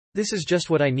This is just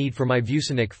what I need for my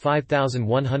Viewsonic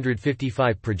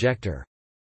 5155 projector.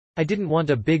 I didn't want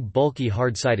a big bulky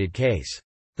hard-sided case.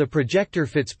 The projector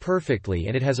fits perfectly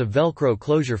and it has a Velcro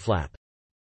closure flap.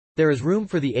 There is room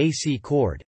for the AC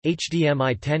cord,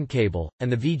 HDMI 10 cable,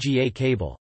 and the VGA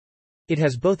cable. It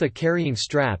has both a carrying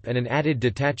strap and an added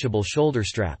detachable shoulder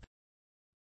strap.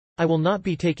 I will not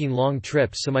be taking long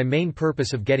trips, so my main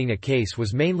purpose of getting a case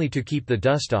was mainly to keep the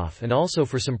dust off and also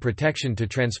for some protection to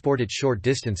transport it short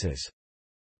distances.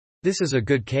 This is a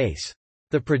good case.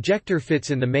 The projector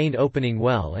fits in the main opening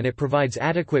well and it provides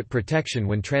adequate protection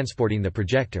when transporting the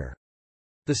projector.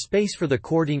 The space for the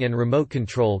cording and remote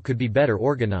control could be better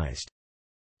organized.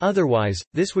 Otherwise,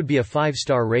 this would be a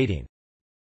 5-star rating.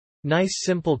 Nice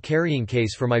simple carrying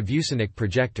case for my Viewsonic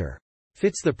projector.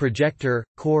 Fits the projector,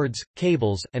 cords,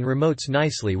 cables, and remotes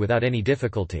nicely without any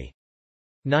difficulty.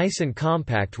 Nice and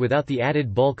compact without the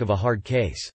added bulk of a hard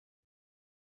case.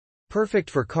 Perfect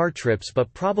for car trips,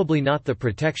 but probably not the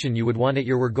protection you would want if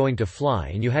you were going to fly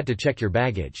and you had to check your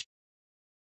baggage.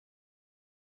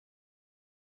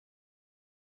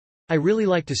 I really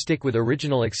like to stick with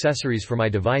original accessories for my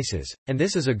devices, and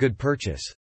this is a good purchase.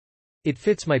 It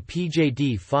fits my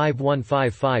PJD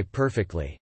 5155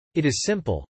 perfectly. It is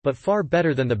simple, but far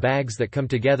better than the bags that come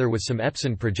together with some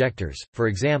Epson projectors, for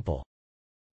example.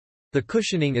 The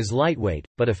cushioning is lightweight,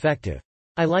 but effective.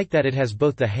 I like that it has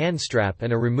both the hand strap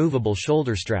and a removable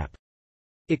shoulder strap.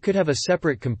 It could have a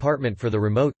separate compartment for the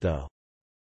remote, though.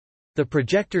 The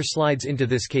projector slides into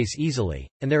this case easily,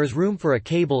 and there is room for a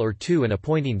cable or two and a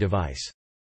pointing device.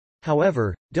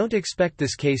 However, don't expect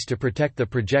this case to protect the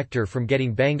projector from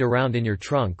getting banged around in your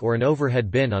trunk or an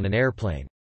overhead bin on an airplane.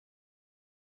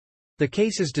 The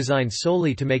case is designed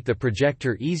solely to make the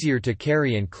projector easier to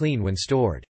carry and clean when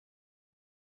stored.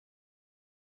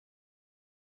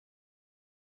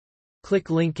 Click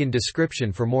link in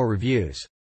description for more reviews.